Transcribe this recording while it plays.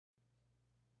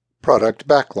Product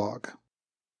Backlog.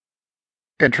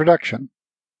 Introduction.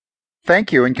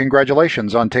 Thank you and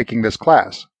congratulations on taking this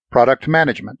class, Product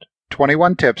Management,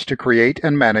 21 Tips to Create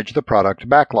and Manage the Product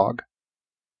Backlog.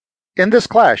 In this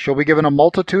class, you'll be given a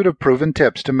multitude of proven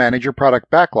tips to manage your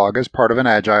product backlog as part of an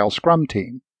Agile Scrum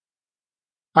team.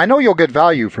 I know you'll get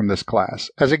value from this class,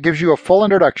 as it gives you a full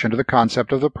introduction to the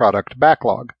concept of the product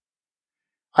backlog.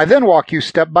 I then walk you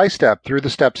step by step through the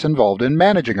steps involved in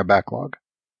managing a backlog.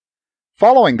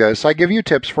 Following this, I give you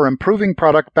tips for improving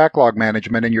product backlog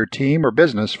management in your team or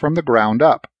business from the ground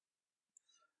up.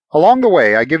 Along the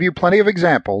way, I give you plenty of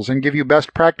examples and give you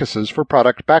best practices for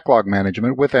product backlog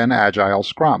management within Agile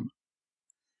Scrum.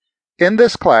 In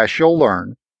this class, you'll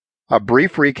learn a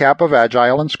brief recap of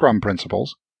Agile and Scrum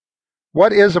principles,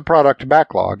 what is a product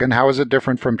backlog and how is it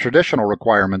different from traditional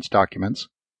requirements documents,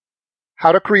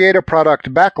 how to create a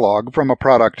product backlog from a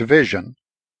product vision,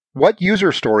 what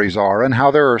user stories are and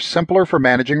how they are simpler for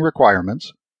managing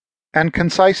requirements, and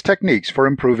concise techniques for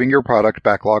improving your product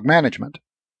backlog management.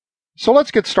 So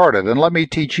let's get started and let me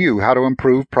teach you how to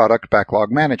improve product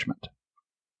backlog management.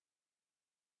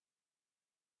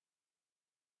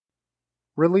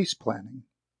 Release Planning.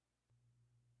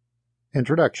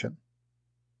 Introduction.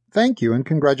 Thank you and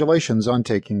congratulations on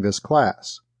taking this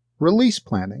class. Release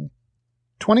Planning.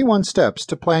 21 steps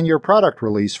to plan your product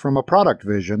release from a product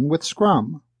vision with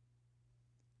Scrum.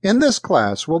 In this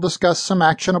class, we'll discuss some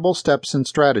actionable steps and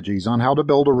strategies on how to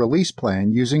build a release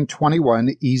plan using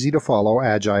 21 easy-to-follow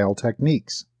Agile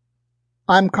techniques.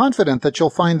 I'm confident that you'll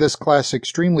find this class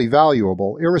extremely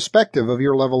valuable, irrespective of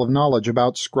your level of knowledge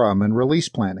about Scrum and release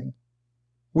planning.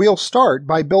 We'll start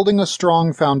by building a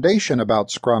strong foundation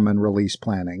about Scrum and release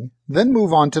planning, then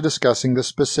move on to discussing the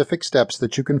specific steps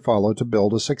that you can follow to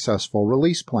build a successful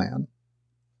release plan.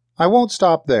 I won't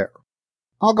stop there.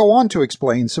 I'll go on to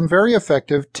explain some very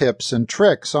effective tips and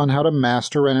tricks on how to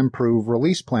master and improve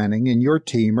release planning in your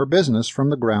team or business from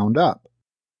the ground up.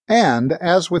 And,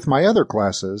 as with my other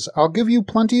classes, I'll give you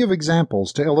plenty of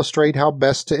examples to illustrate how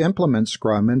best to implement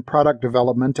Scrum in product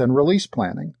development and release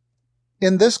planning.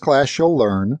 In this class, you'll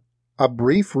learn a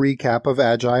brief recap of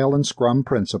Agile and Scrum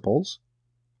principles,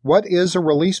 what is a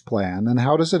release plan and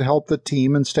how does it help the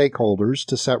team and stakeholders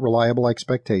to set reliable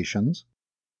expectations,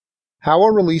 how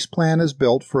a release plan is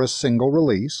built for a single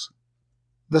release,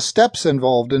 the steps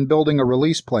involved in building a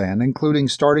release plan, including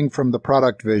starting from the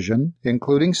product vision,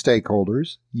 including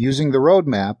stakeholders, using the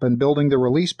roadmap, and building the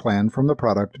release plan from the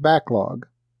product backlog,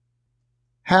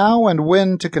 how and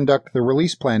when to conduct the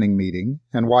release planning meeting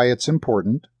and why it's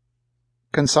important,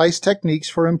 concise techniques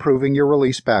for improving your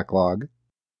release backlog,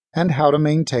 and how to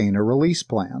maintain a release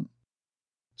plan.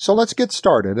 So let's get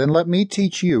started and let me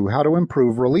teach you how to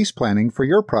improve release planning for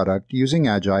your product using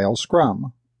Agile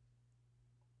Scrum.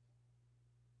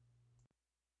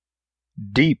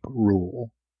 DEEP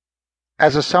rule.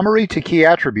 As a summary to key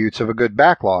attributes of a good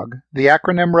backlog, the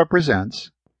acronym represents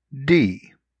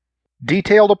D.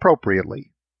 Detailed appropriately.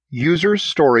 Users'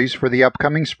 stories for the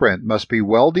upcoming sprint must be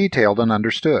well detailed and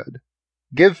understood.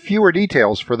 Give fewer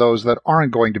details for those that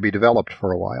aren't going to be developed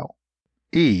for a while.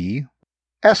 E.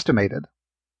 Estimated.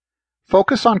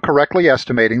 Focus on correctly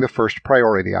estimating the first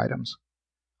priority items.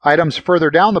 Items further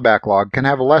down the backlog can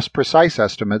have less precise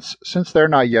estimates since they're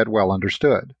not yet well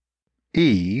understood.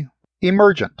 E.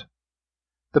 Emergent.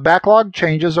 The backlog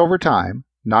changes over time,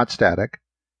 not static.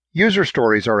 User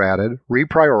stories are added,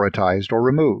 reprioritized, or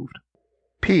removed.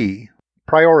 P.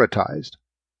 Prioritized.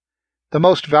 The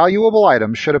most valuable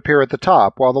items should appear at the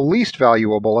top while the least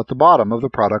valuable at the bottom of the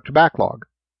product backlog.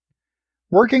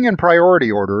 Working in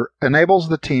priority order enables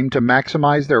the team to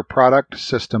maximize their product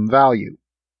system value.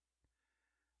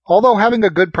 Although having a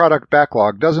good product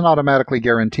backlog doesn't automatically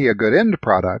guarantee a good end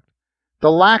product,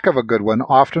 the lack of a good one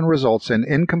often results in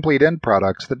incomplete end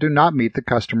products that do not meet the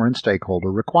customer and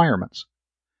stakeholder requirements.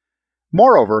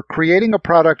 Moreover, creating a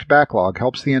product backlog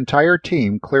helps the entire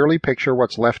team clearly picture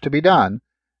what's left to be done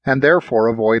and therefore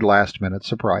avoid last-minute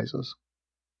surprises.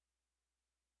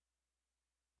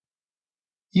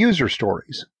 User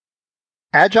stories.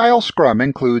 Agile Scrum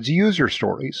includes user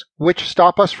stories, which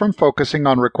stop us from focusing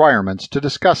on requirements to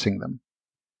discussing them.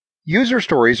 User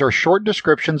stories are short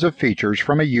descriptions of features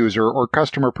from a user or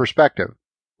customer perspective,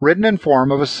 written in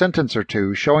form of a sentence or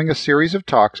two showing a series of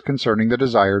talks concerning the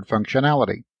desired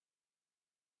functionality.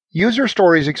 User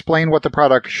stories explain what the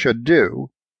product should do,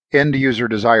 end-user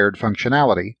desired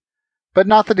functionality, but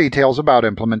not the details about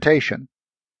implementation,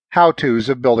 how-tos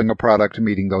of building a product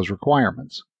meeting those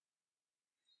requirements.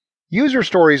 User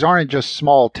stories aren't just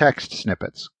small text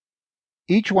snippets.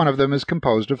 Each one of them is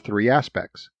composed of 3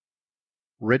 aspects: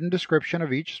 written description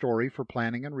of each story for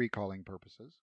planning and recalling purposes,